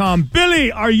unitedoffice.com. Billy,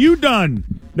 are you done?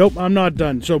 Nope, I'm not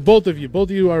done. So both of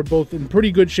you are both in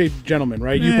pretty good shape, gentlemen,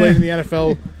 right? You played in the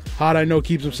NFL. Hot, I know,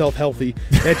 keeps himself healthy.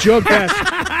 At your best,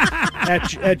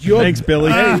 thanks,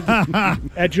 Billy.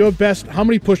 At your best, how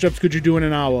many push-ups could you do in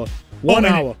an hour? One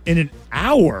hour. In an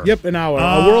hour? Yep, an hour.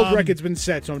 A world record's been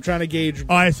set, so I'm trying to gauge.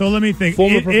 All right, so let me think.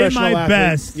 Former in professional my athlete.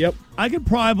 best, Yep. I could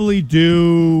probably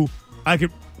do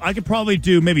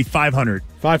maybe 500.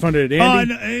 500.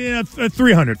 Andy?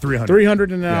 300.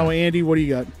 300 in an hour. Andy, what do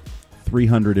you got?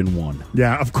 301.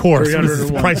 Yeah, of course.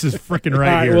 301. Price is freaking All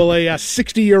right right, here. well, a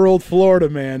 60-year-old Florida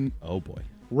man. Oh, boy.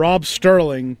 Rob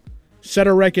Sterling set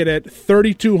a record at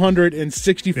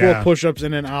 3,264 push-ups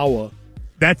in an hour.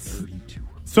 That's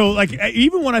so. Like,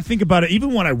 even when I think about it,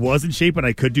 even when I was in shape and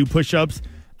I could do push-ups,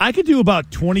 I could do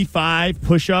about 25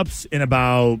 push-ups in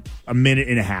about a minute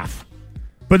and a half.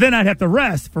 But then I'd have to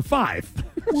rest for 5.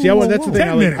 See, that's the thing.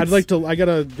 I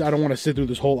don't want to sit through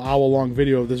this whole hour-long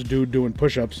video of this dude doing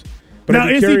push-ups. But now,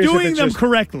 is he doing them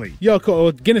correctly? Yeah,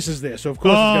 Guinness is there, so of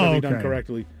course it's going to be done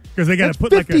correctly. Because they got to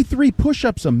put 53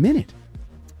 push-ups a minute.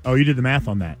 Oh, you did the math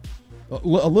on that. A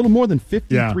little more than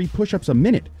 53 push-ups a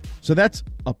minute. So that's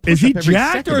a push-up. Is he every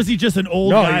jacked second. or is he just an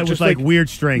old guy with weird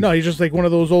strength? No, he's just like one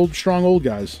of those strong old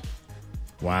guys.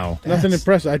 Wow. Nothing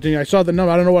impressive. I saw the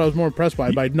number. I don't know what I was more impressed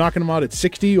by knocking him out at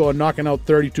 60 or knocking out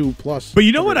 32 plus. But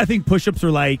you know what I think push-ups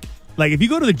are like? Like, if you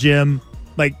go to the gym,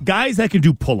 like, guys that can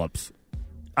do pull-ups.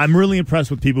 I'm really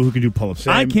impressed with people who can do pull-ups.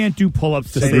 I can't do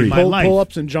pull-ups to save my life.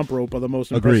 Pull-ups and jump rope are the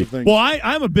most impressive things. Well,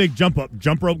 I'm a big jump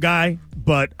rope guy,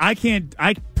 but I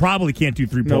probably can't do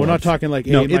 3 pull-ups. No, we're not talking like,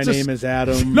 my name is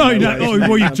Adam. No, you're not. Oh,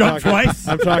 well, you jump twice?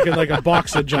 I'm talking like a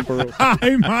boxer jumper rope.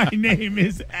 Hi, my name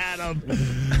is Adam.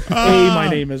 My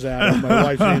name is Adam. My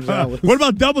wife's name's Alice. What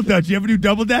about double dutch? You ever do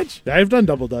double dutch? I've done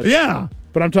double dutch. Yeah.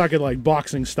 But I'm talking like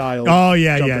boxing style. Oh,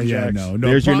 yeah. No.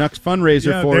 There's your next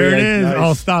fundraiser for you. There it is. Nice.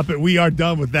 Oh, stop it. We are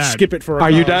done with that. Skip it for a Are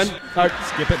cause. you done?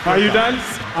 Skip it. Are you done?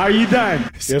 Are you done?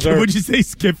 Yes, sir. Would you say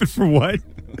skip it for what?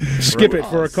 Skip it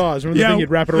for a cause. Remember the thing you'd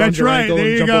wrap it around your ankle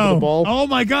and jump over the ball? Oh,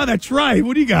 my God, that's right.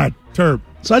 What do you got, Terp?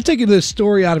 So I take you to this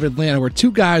story out of Atlanta where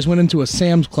 2 guys went into a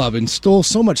Sam's Club and stole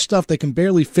so much stuff they can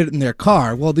barely fit it in their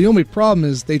car. Well, the only problem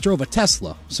is they drove a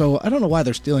Tesla. So I don't know why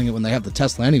they're stealing it when they have the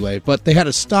Tesla anyway, but they had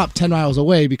to stop 10 miles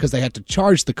away because they had to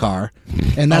charge the car,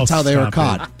 and that's how they were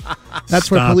caught.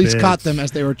 That's where police caught them,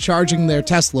 as they were charging their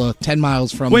Tesla 10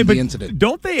 miles from the incident.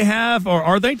 Don't they have, or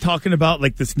are they talking about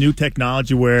like this new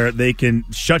technology where they can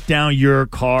shut down your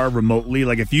car remotely?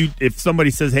 Like if somebody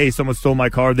says, hey, someone stole my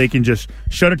car, they can just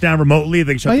shut it down remotely.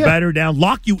 They can shut the battery down,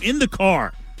 lock you in the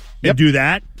car, and do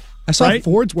that. I saw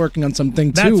Ford's working on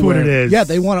something too. That's what it is. Yeah,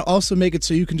 they want to also make it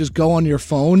so you can just go on your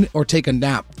phone or take a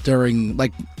nap during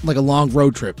like a long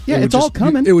road trip. Yeah, it's all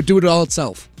coming. It would do it all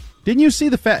itself. Didn't you see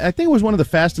I think it was one of the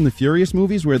Fast and the Furious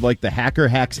movies where like the hacker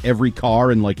hacks every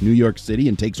car in like New York City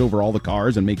and takes over all the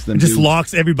cars and makes them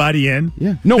locks everybody in.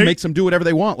 Yeah, makes them do whatever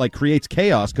they want, like creates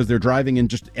chaos because they're driving in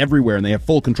just everywhere and they have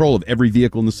full control of every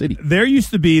vehicle in the city. There used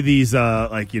to be these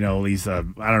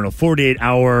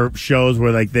 48-hour shows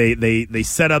where like they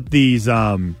set up these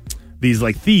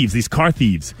like thieves, these car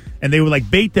thieves, and they would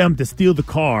like bait them to steal the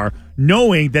car,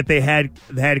 knowing that they had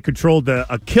controlled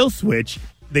a kill switch.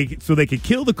 So they could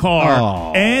kill the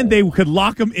car, and they could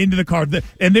lock them into the car,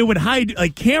 and they would hide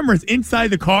like cameras inside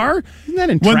the car. Isn't that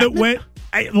entrapment?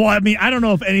 I don't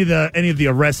know if any of the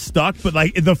arrests stuck, but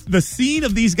like the scene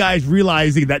of these guys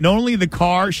realizing that not only the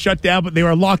car shut down, but they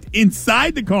were locked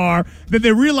inside the car, then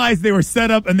they realized they were set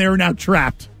up and they were now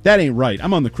trapped. That ain't right.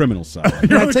 I'm on the criminal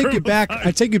side. I take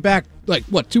you back.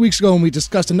 Like 2 weeks ago when we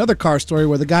discussed another car story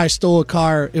where the guy stole a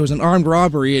car. It was an armed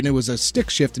robbery and it was a stick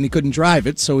shift and he couldn't drive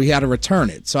it, so he had to return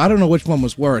it. So I don't know which one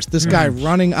was worse. This guy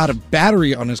running out of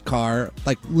battery on his car,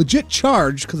 like legit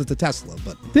charged because it's a Tesla.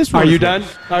 But this are you done?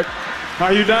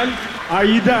 Are you done? Are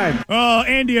you done? Oh,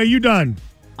 Andy, are you done?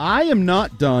 I am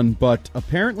not done, but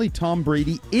apparently Tom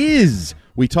Brady is.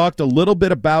 We talked a little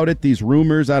bit about it, these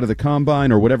rumors out of the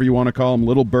combine or whatever you want to call them,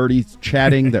 little birdies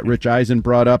chatting that Rich Eisen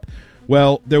brought up.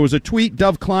 Well, there was a tweet.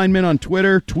 Dov Kleinman on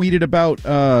Twitter tweeted about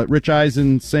Rich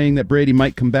Eisen saying that Brady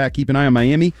might come back. Keep an eye on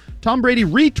Miami. Tom Brady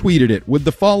retweeted it with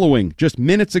the following just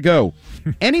minutes ago.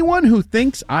 Anyone who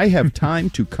thinks I have time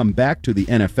to come back to the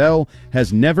NFL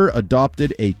has never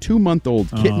adopted a 2-month-old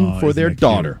kitten for their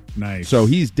daughter. Cute? Nice. So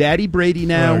he's Daddy Brady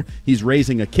now. Right. He's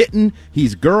raising a kitten.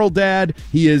 He's girl dad.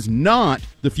 He is not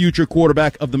the future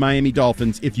quarterback of the Miami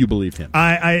Dolphins, if you believe him.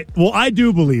 I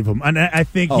do believe him. And I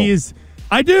think he is...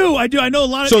 I do. I know a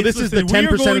lot of. So this is the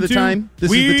 10% of the time.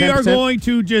 We are going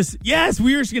to just we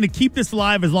are just going to keep this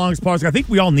alive as long as possible. I think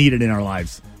we all need it in our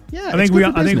lives. Yeah, I think we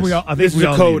all. This is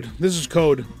code. This is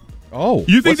code. Oh,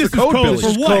 you think this is code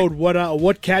for what? Code.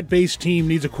 What cat-based team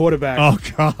needs a quarterback? Oh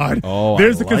God. Oh,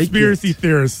 there's the conspiracy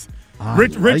theorists.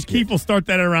 Rich like Keefe will start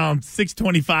that around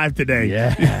 6:25 today.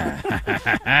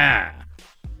 Yeah.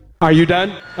 Are you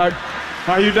done?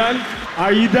 Are you done?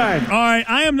 Are you done? All right,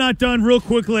 I am not done. Real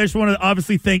quickly, I just want to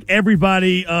obviously thank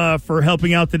everybody for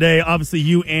helping out today. Obviously,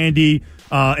 you, Andy,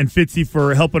 and Fitzy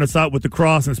for helping us out with the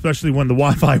cross, and especially when the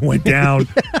Wi-Fi went down.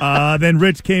 Then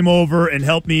Rich came over and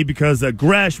helped me because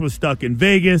Gresh was stuck in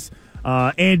Vegas.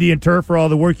 Andy and Turf for all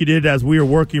the work you did as we were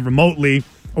working remotely.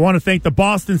 I want to thank the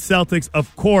Boston Celtics,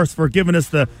 of course, for giving us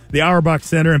the Auerbach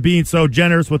Center and being so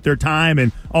generous with their time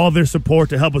and all their support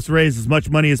to help us raise as much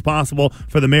money as possible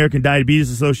for the American Diabetes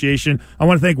Association. I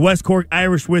want to thank West Cork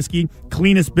Irish Whiskey,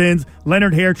 Cleanest Bins,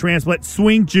 Leonard Hair Transplant,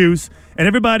 Swing Juice, and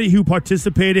everybody who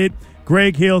participated.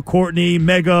 Greg Hill, Courtney,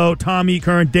 Mego, Tommy,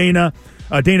 Kern, Dana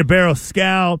Barrow,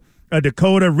 Scal,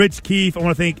 Dakota, Rich Keefe. I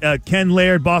want to thank Ken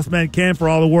Laird, Bossman Ken, for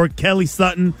all the work. Kelly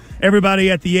Sutton, everybody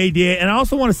at the ADA. And I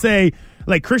also want to say,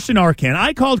 like Christian Arcan.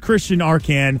 I called Christian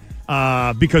Arcan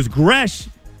because Gresh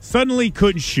suddenly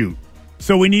couldn't shoot.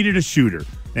 So we needed a shooter.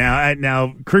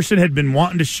 Now Christian had been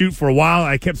wanting to shoot for a while.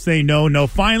 I kept saying no.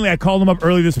 Finally, I called him up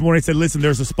early this morning and said, listen,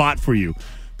 there's a spot for you.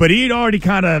 But he had already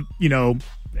kind of,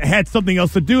 had something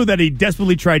else to do that he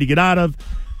desperately tried to get out of.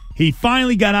 He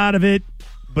finally got out of it,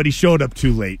 but he showed up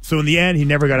too late. So in the end, he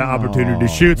never got an opportunity to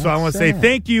shoot. So I want to say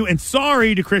thank you and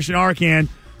sorry to Christian Arcan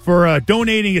for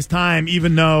donating his time,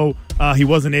 even though he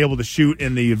wasn't able to shoot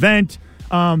in the event.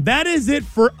 That is it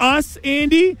for us,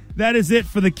 Andy. That is it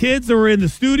for the kids that were in the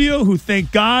studio who,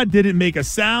 thank God, didn't make a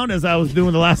sound as I was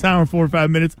doing the last hour and 45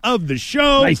 minutes of the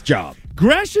show. Nice job.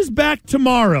 Gresh is back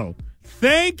tomorrow.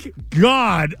 Thank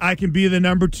God I can be the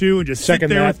number 2 and just sit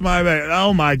there with my...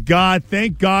 Oh, my God.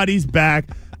 Thank God he's back.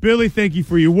 Billy, thank you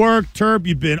for your work. Turb,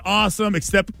 you've been awesome,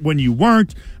 except when you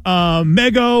weren't.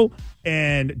 Mego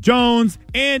and Jones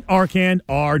and Arcan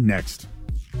are next.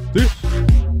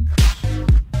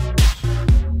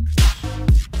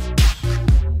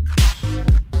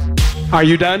 Are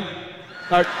you done?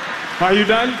 Are you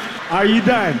done? Are you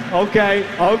done?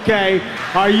 Okay.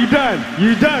 Are you done?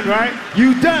 You done, right?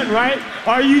 You done, right?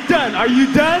 Are you done? Are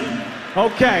you done?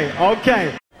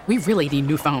 Okay. We really need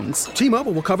new phones.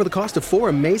 T-Mobile will cover the cost of 4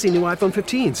 amazing new iPhone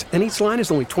 15s, and each line is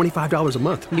only $25 a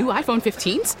month. New iPhone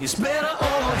 15s? It's better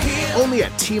over here. Only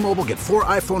at T-Mobile, get 4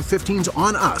 iPhone 15s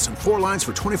on us and 4 lines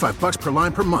for $25 per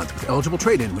line per month with eligible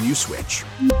trade-in when you switch.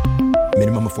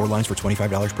 Minimum of 4 lines for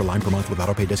 $25 per line per month with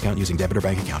autopay discount using debit or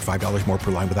bank account. $5 more per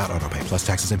line without autopay, plus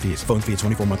taxes and fees. Phone fee at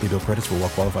 24 monthly bill credits for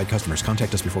well-qualified customers.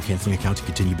 Contact us before canceling account to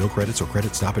continue bill credits or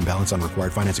credit stop and balance on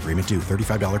required finance agreement due.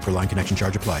 $35 per line connection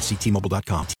charge applies. See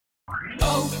T-Mobile.com.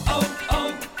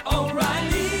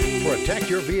 O'Reilly. Protect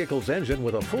your vehicle's engine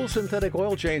with a full synthetic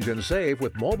oil change and save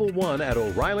with Mobil 1 at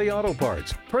O'Reilly Auto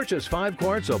Parts. Purchase 5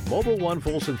 quarts of Mobil 1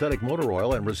 full synthetic motor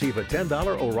oil and receive a $10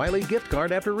 O'Reilly gift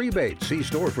card after rebate. See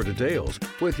store for details.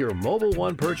 With your Mobil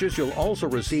 1 purchase, you'll also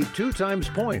receive 2 times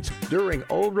points during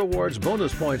O Rewards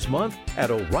Bonus Points Month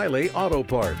at O'Reilly Auto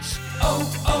Parts.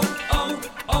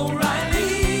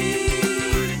 O'Reilly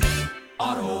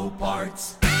Auto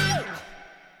Parts.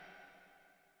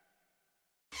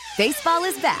 Baseball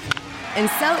is back, and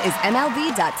so is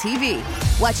MLB.tv.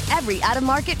 Watch every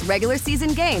out-of-market regular season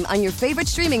game on your favorite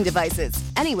streaming devices,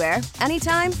 anywhere,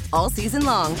 anytime, all season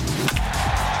long.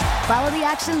 Follow the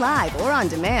action live or on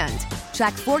demand.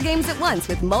 Track 4 games at once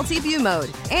with multi-view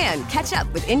mode and catch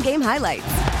up with in-game highlights.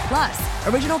 Plus,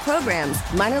 original programs,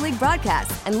 minor league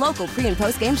broadcasts, and local pre- and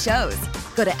post-game shows.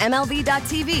 Go to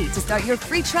MLB.tv to start your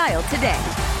free trial today.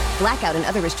 Blackout and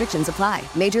other restrictions apply.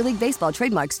 Major League Baseball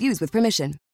trademarks used with permission.